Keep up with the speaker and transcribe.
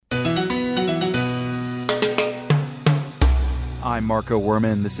I'm Marco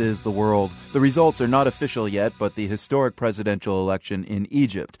Werman. This is The World. The results are not official yet, but the historic presidential election in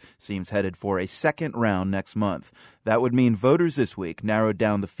Egypt seems headed for a second round next month. That would mean voters this week narrowed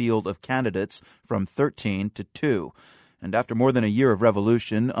down the field of candidates from 13 to 2. And after more than a year of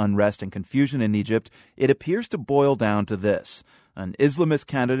revolution, unrest, and confusion in Egypt, it appears to boil down to this: an Islamist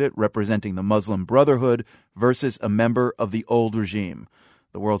candidate representing the Muslim Brotherhood versus a member of the old regime.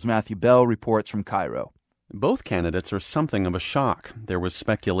 The World's Matthew Bell reports from Cairo. Both candidates are something of a shock. There was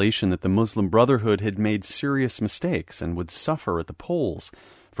speculation that the Muslim Brotherhood had made serious mistakes and would suffer at the polls.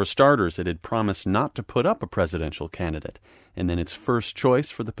 For starters, it had promised not to put up a presidential candidate, and then its first choice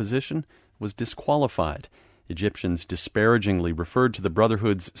for the position was disqualified. Egyptians disparagingly referred to the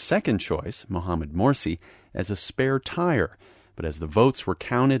Brotherhood's second choice, Mohammed Mursi, as a spare tire. But as the votes were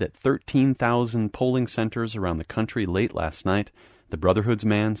counted at 13,000 polling centers around the country late last night, the Brotherhood's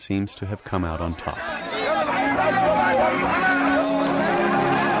man seems to have come out on top.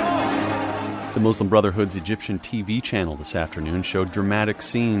 The Muslim Brotherhood's Egyptian TV channel this afternoon showed dramatic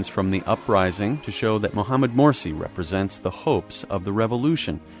scenes from the uprising to show that Mohammed Mursi represents the hopes of the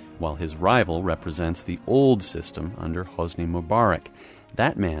revolution, while his rival represents the old system under Hosni Mubarak.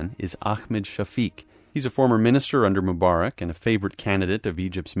 That man is Ahmed Shafiq. He's a former minister under Mubarak and a favorite candidate of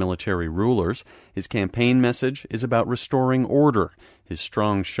Egypt's military rulers. His campaign message is about restoring order. His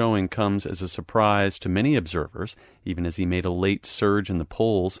strong showing comes as a surprise to many observers. Even as he made a late surge in the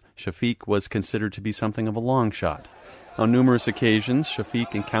polls, Shafiq was considered to be something of a long shot. On numerous occasions,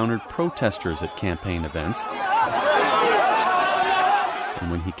 Shafiq encountered protesters at campaign events. And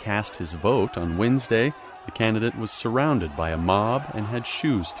when he cast his vote on Wednesday, the candidate was surrounded by a mob and had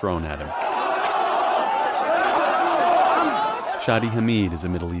shoes thrown at him. Shadi Hamid is a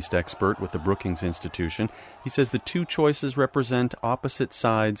Middle East expert with the Brookings Institution. He says the two choices represent opposite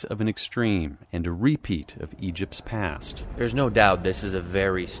sides of an extreme and a repeat of Egypt's past. There's no doubt this is a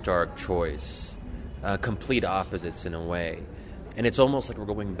very stark choice, complete opposites in a way. And it's almost like we're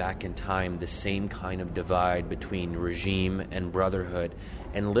going back in time, the same kind of divide between regime and brotherhood.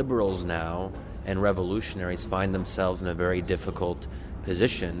 And liberals now and revolutionaries find themselves in a very difficult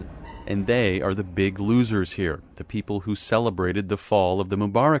position. And they are the big losers here, the people who celebrated the fall of the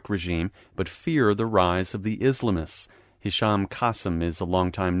Mubarak regime but fear the rise of the Islamists. Hisham Qasim is a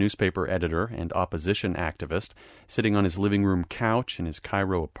longtime newspaper editor and opposition activist. Sitting on his living room couch in his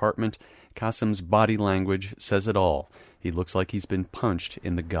Cairo apartment, Qasim's body language says it all. He looks like he's been punched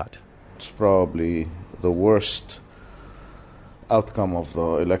in the gut. It's probably the worst outcome of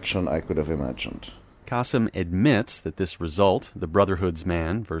the election I could have imagined. Qasim admits that this result, the Brotherhood's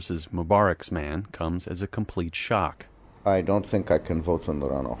man versus Mubarak's man, comes as a complete shock. I don't think I can vote in the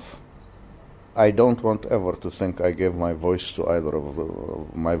runoff. I don't want ever to think I gave my vote to either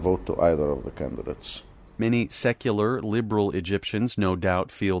of the candidates. Many secular, liberal Egyptians no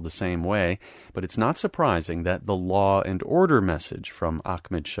doubt feel the same way, but it's not surprising that the law and order message from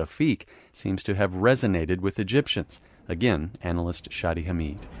Ahmed Shafiq seems to have resonated with Egyptians. Again, analyst Shadi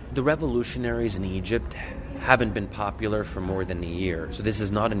Hamid. The revolutionaries in Egypt haven't been popular for more than a year, so this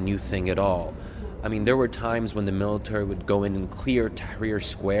is not a new thing at all. I mean, there were times when the military would go in and clear Tahrir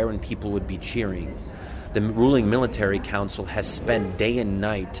Square and people would be cheering. The ruling military council has spent day and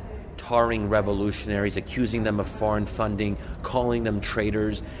night tarring revolutionaries, accusing them of foreign funding, calling them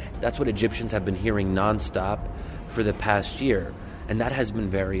traitors. That's what Egyptians have been hearing nonstop for the past year, and that has been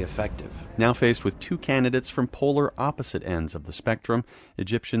very effective. Now faced with two candidates from polar opposite ends of the spectrum,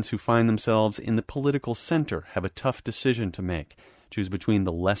 Egyptians who find themselves in the political center have a tough decision to make. Choose between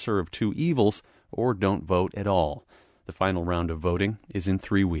the lesser of two evils or don't vote at all. The final round of voting is in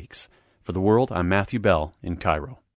 3 weeks. For The World, I'm Matthew Bell in Cairo.